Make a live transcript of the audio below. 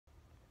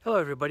Hello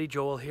everybody,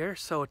 Joel here.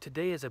 So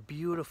today is a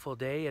beautiful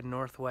day in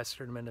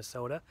northwestern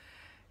Minnesota,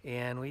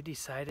 and we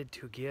decided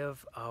to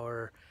give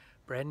our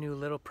brand new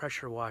little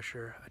pressure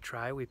washer a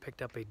try. We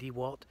picked up a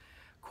DeWalt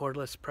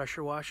cordless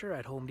pressure washer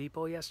at Home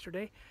Depot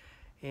yesterday,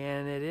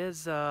 and it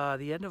is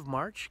the end of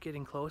March,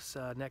 getting close.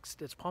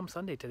 It's Palm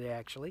Sunday today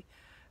actually.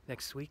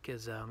 Next week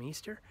is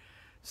Easter.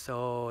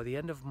 So the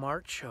end of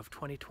March of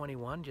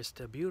 2021, just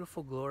a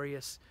beautiful,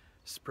 glorious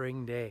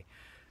spring day.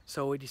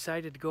 So we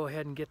decided to go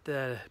ahead and get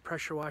the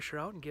pressure washer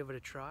out and give it a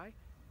try.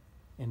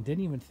 And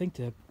didn't even think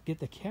to get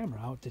the camera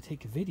out to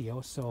take a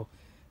video, so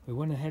we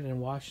went ahead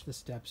and washed the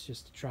steps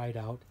just to try it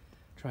out,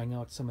 trying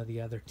out some of the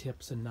other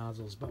tips and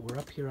nozzles. But we're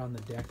up here on the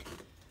deck.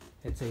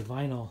 It's a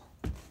vinyl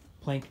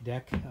plank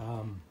deck,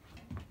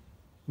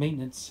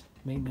 maintenance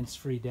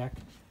free deck.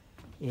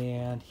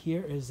 And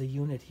here is the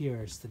unit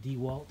here. It's the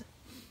DeWalt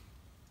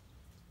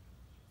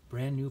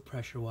brand new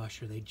pressure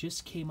washer. They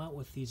just came out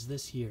with these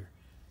this year.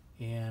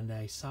 And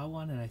I saw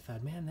one and I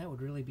thought, man, that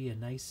would really be a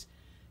nice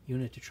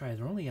unit to try.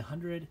 They're only I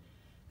think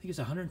it's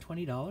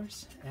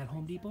 $120 at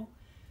Home Depot.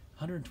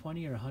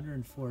 120 or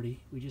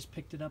 140. We just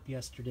picked it up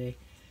yesterday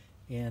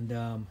and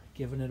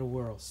given it a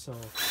whirl. So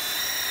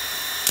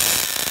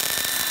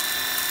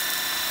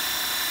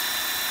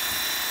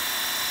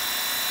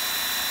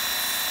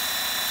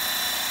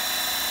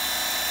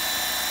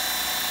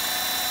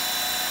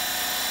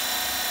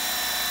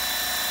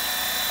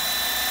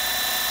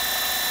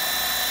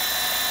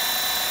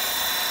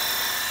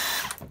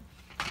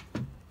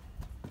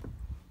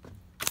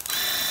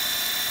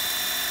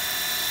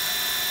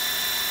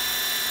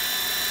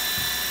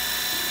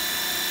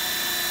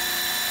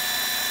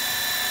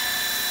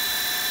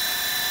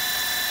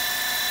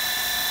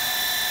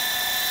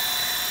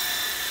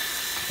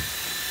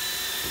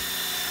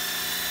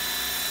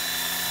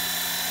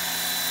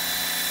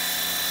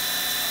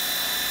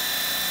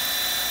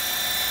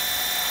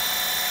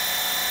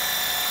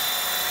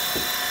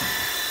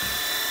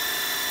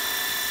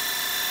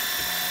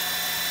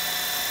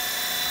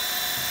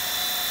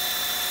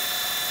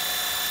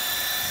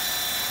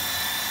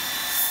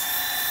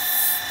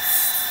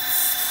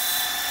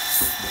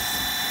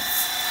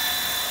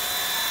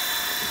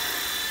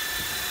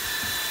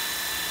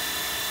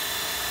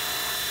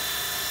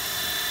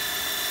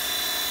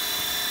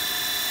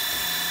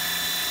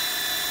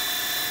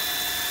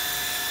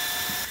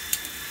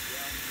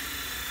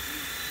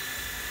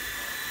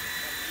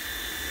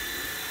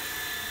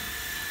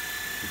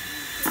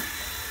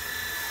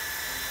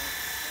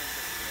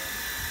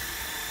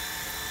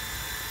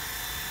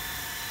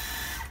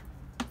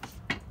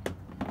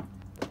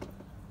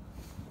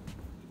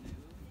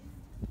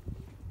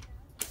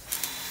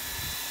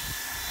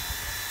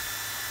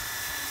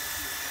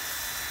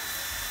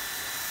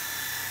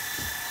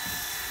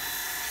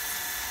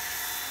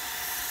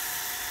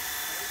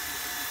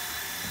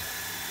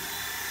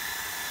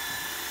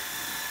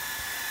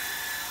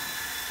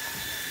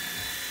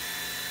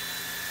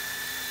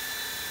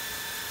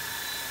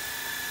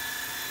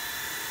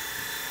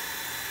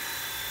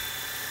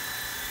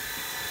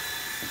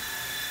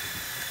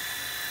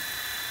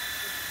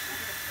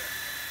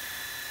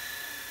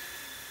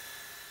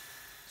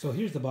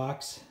here's the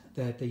box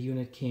that the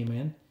unit came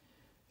in.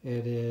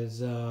 It is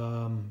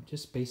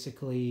just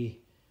basically,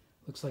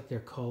 looks like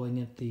they're calling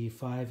it the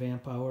 5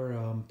 amp hour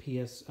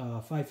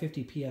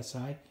 550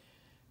 PSI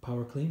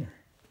power cleaner.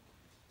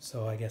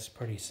 So I guess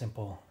pretty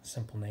simple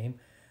name.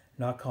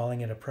 Not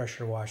calling it a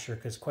pressure washer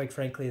because quite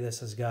frankly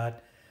this has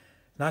got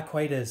not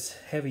quite as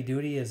heavy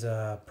duty as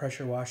a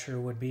pressure washer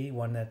would be.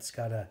 One that's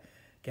got a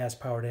gas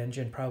powered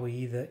engine, probably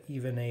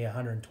even a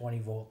 120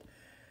 volt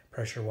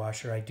pressure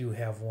washer. I do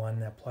have one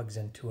that plugs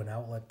into an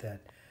outlet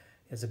that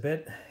is a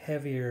bit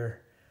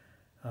heavier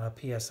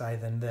PSI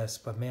than this,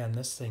 but man,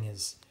 this thing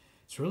it's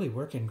really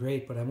working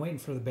great. But I'm waiting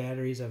for the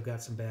batteries. I've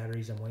got some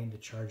batteries I'm waiting to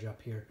charge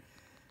up here.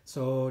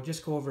 So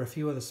just go over a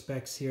few of the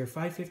specs here.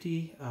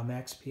 550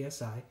 max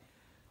PSI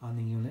on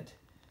the unit,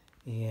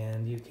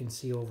 and you can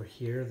see over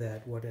here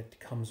that what it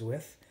comes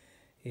with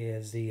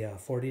is the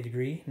 40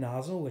 degree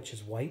nozzle, which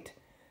is white,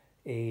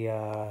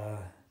 a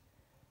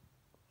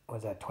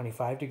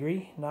 25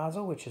 degree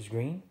nozzle, which is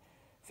green,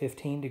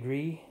 15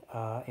 degree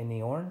in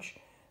the orange,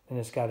 and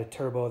it's got a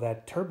turbo.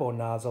 That turbo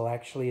nozzle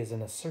actually is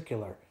in a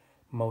circular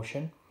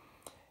motion,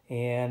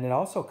 and it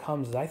also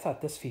comes, I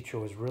thought this feature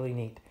was really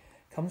neat,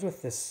 comes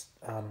with this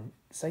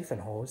siphon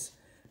hose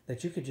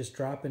that you could just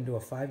drop into a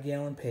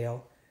 5-gallon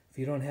pail. If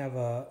you don't have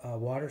a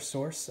water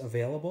source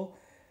available,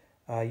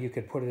 you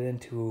could put it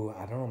into,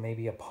 I don't know,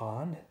 maybe a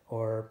pond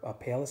or a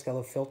pail that's got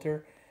a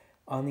filter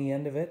on the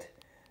end of it.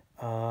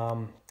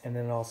 And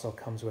then it also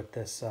comes with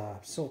this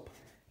soap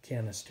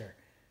canister.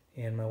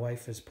 And my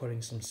wife is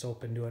putting some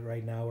soap into it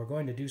right now. We're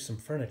going to do some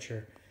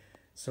furniture,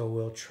 so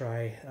we'll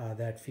try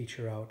that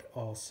feature out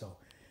also.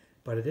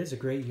 But it is a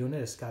great unit.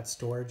 It's got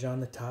storage on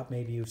the top.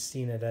 Maybe you've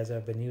seen it as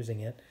I've been using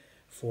it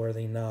for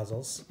the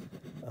nozzles,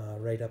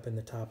 right up in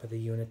the top of the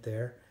unit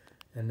there.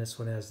 And this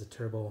one has the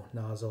turbo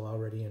nozzle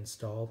already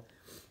installed.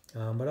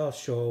 But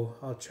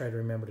I'll try to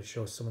remember to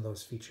show some of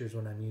those features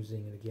when I'm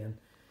using it again.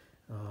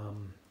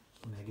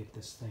 And I get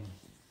this thing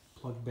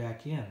plugged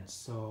back in.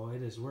 So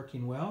it is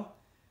working well,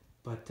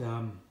 but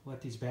let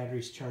these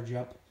batteries charge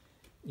up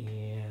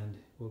and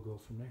we'll go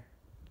from there.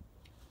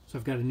 So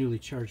I've got a newly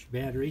charged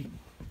battery.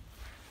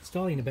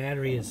 Installing a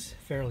battery is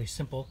fairly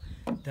simple.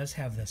 It does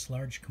have this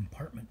large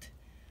compartment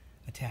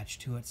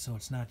attached to it, so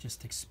it's not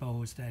just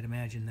exposed. I'd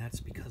imagine that's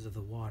because of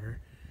the water.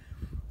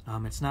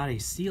 It's not a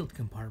sealed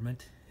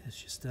compartment. It's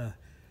just a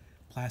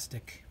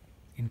plastic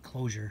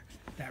enclosure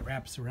that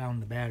wraps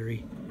around the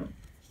battery.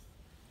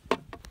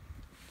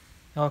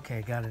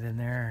 Okay, got it in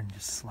there and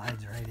just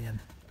slides right in.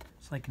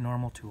 It's like a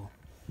normal tool.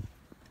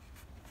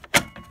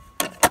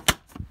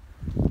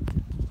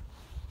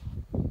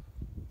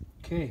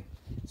 Okay,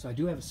 so I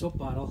do have a soap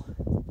bottle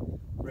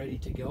ready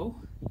to go,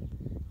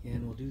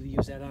 and we'll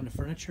use that on the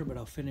furniture, but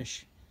I'll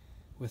finish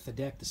with the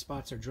deck. The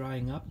spots are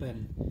drying up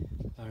and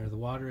the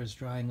water is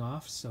drying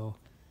off, so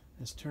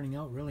it's turning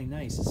out really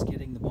nice. It's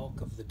getting the bulk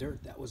of the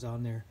dirt that was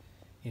on there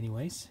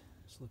anyways.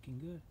 It's looking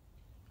good.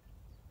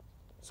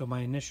 So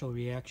my initial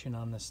reaction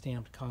on the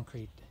stamped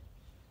concrete,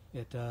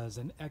 it does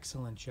an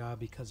excellent job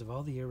because of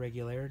all the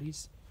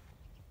irregularities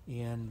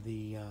and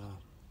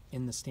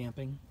in the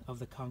stamping of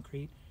the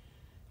concrete.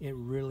 It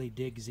really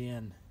digs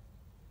in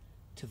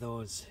to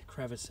those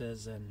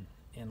crevices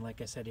and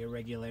like I said,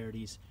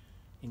 irregularities,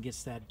 and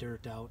gets that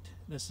dirt out.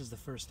 This is the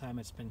first time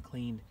it's been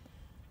cleaned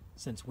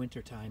since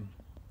winter time,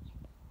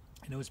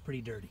 and it was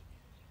pretty dirty.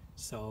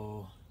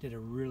 So did a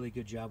really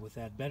good job with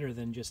that, better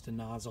than just a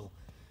nozzle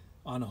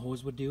on a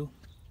hose would do.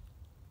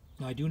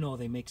 Now, I do know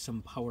they make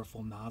some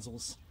powerful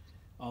nozzles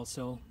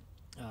also.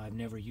 I've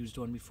never used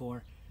one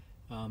before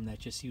that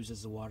just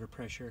uses the water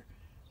pressure,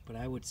 but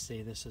I would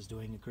say this is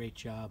doing a great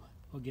job.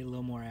 We'll get a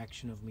little more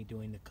action of me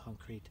doing the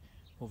concrete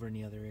over in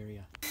the other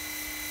area.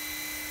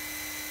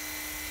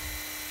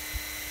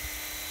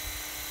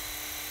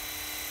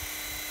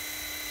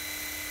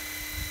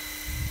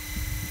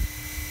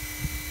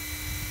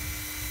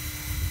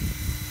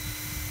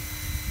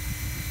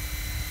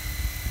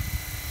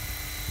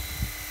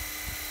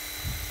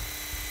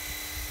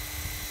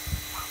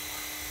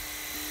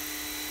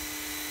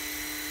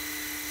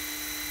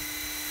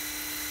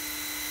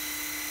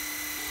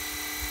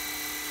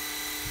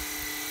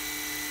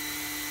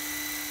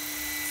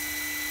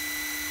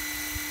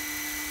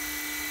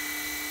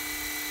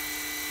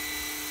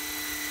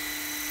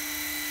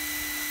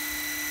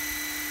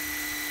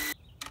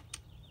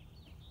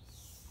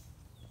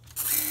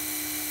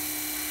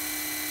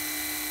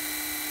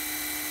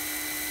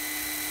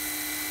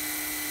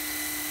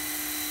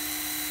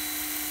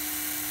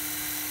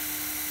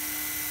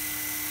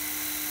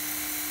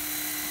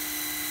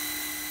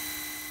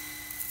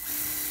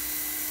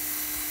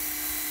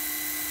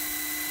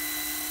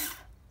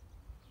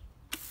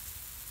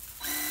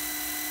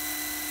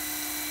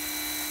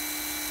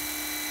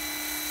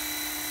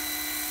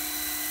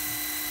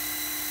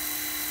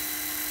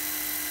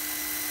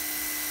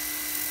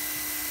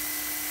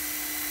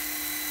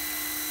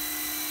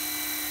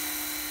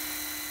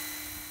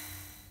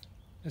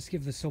 Let's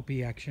give the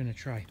soapy action a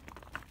try.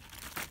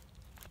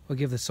 We'll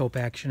give the soap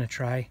action a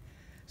try.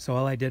 So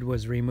all I did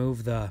was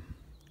remove the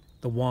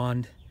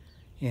wand,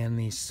 and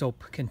the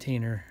soap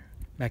container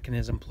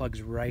mechanism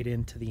plugs right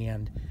into the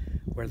end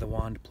where the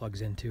wand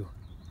plugs into.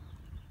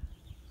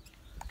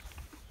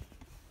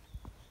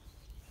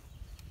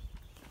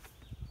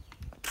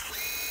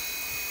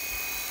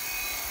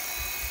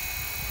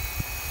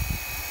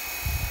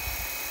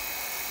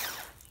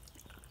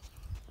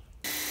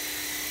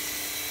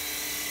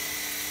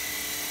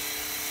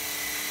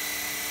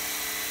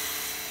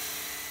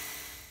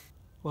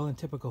 Well, in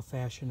typical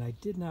fashion, I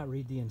did not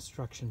read the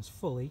instructions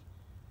fully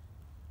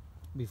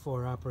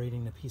before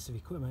operating the piece of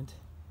equipment,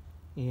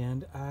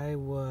 and I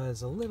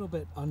was a little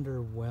bit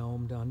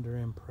underwhelmed,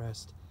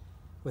 underimpressed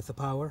with the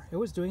power. It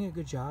was doing a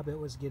good job. It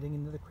was getting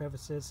into the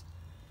crevices.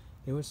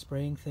 It was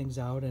spraying things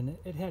out, and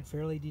it had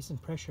fairly decent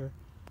pressure.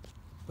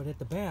 But at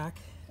the back,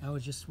 I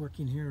was just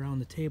working here around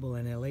the table,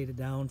 and I laid it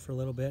down for a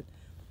little bit.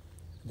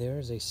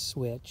 There's a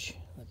switch.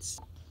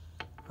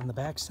 On the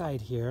back side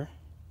here.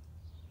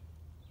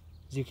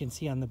 As you can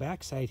see on the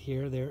back side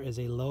here, there is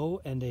a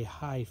low and a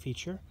high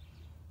feature,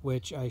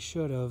 which I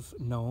should have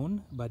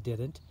known, but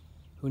didn't.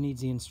 Who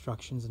needs the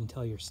instructions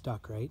until you're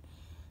stuck, right?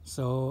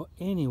 So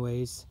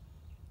anyways,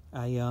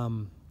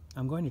 I'm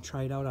going to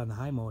try it out on the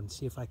high mode and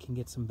see if I can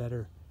get some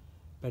better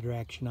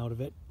action out of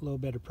it, a little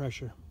better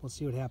pressure. We'll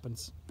see what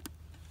happens.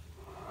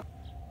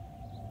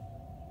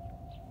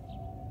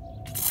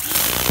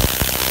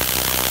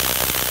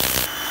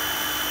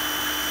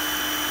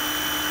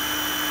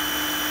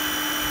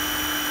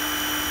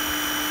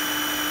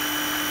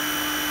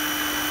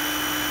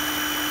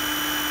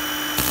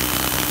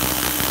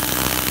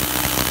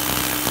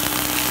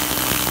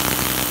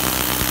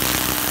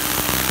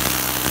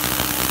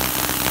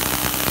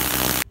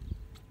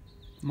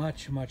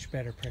 Much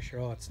better pressure.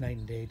 Oh, it's night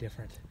and day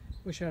different.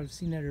 Wish I'd have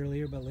seen that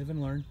earlier, but live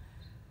and learn.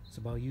 It's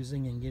about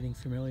using and getting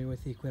familiar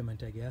with the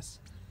equipment, I guess.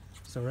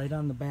 So right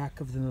on the back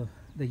of the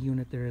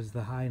unit there is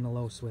the high and the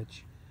low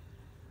switch.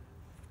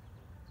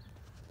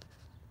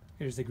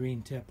 Here's the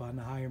green tip on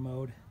the higher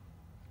mode.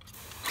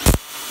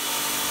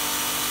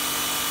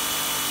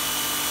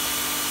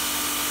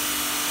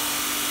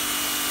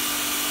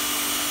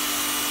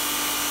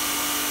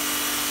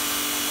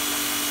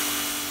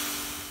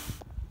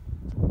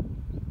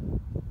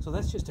 So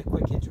that's just a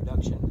quick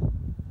introduction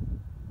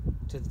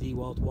to the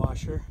DeWalt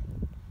washer,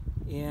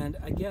 and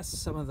I guess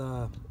some of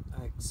the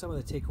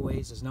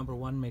takeaways is, number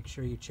one, make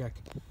sure you check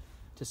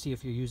to see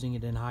if you're using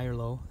it in high or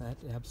low. That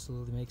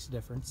absolutely makes a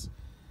difference.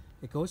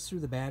 It goes through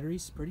the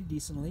batteries pretty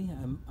decently.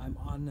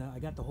 I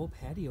got the whole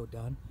patio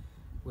done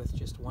with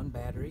just one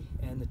battery,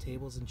 and the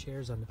tables and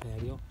chairs on the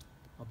patio.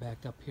 I'll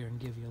back up here and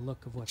give you a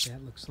look of what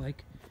that looks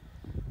like.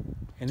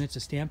 And it's a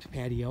stamped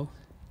patio,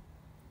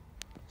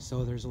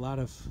 so there's a lot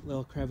of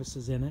little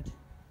crevices in it.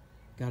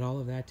 Got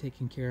all of that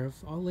taken care of.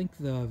 I'll link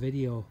the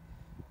video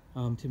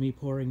to me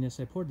pouring this.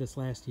 I poured this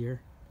last year.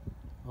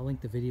 I'll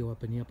link the video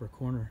up in the upper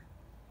corner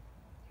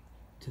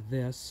to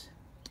this.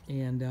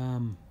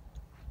 And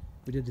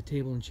we did the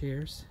table and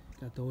chairs.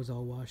 Got those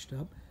all washed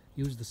up.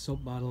 Used the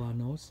soap bottle on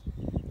those.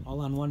 All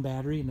on one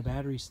battery, and the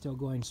battery's still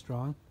going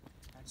strong.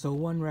 So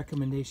one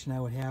recommendation I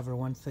would have, or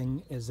one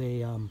thing, is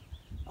a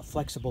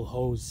flexible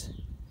hose.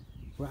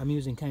 I'm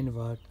using kind of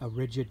a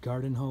rigid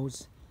garden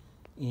hose,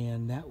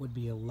 and that would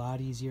be a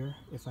lot easier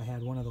if I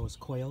had one of those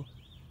coil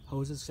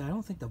hoses. I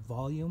don't think the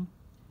volume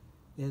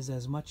is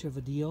as much of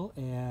a deal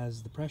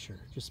as the pressure,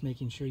 just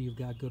making sure you've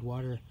got good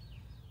water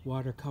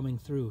coming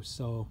through.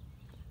 So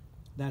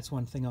that's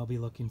one thing I'll be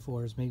looking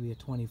for, is maybe a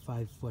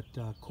 25-foot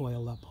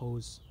coil up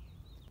hose.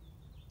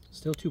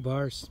 Still 2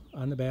 bars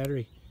on the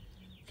battery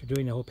for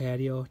doing the whole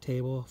patio,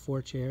 table,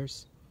 4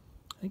 chairs.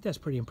 I think that's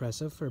pretty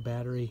impressive for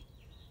battery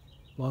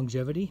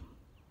longevity.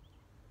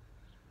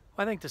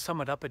 Well, I think to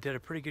sum it up, it did a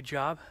pretty good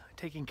job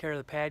taking care of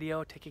the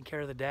patio, taking care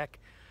of the deck,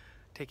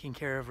 taking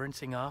care of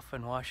rinsing off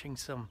and washing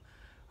some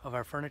of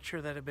our furniture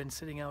that had been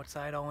sitting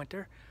outside all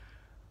winter.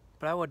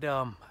 But I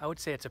would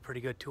say it's a pretty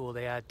good tool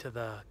to add to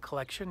the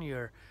collection.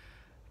 Your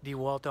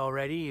DeWalt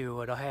already, you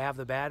would have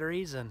the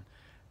batteries, and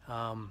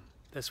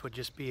this would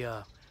just be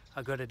a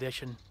good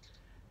addition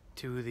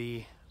to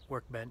the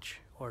workbench,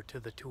 or to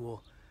the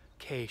tool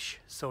cache,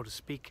 so to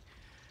speak.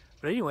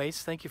 But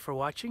anyways, thank you for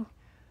watching.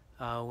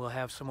 We'll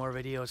have some more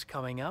videos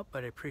coming up,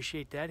 but I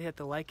appreciate that. Hit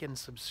the like and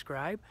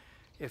subscribe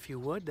if you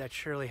would. That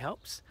surely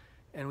helps.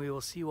 And we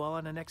will see you all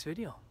on the next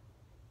video.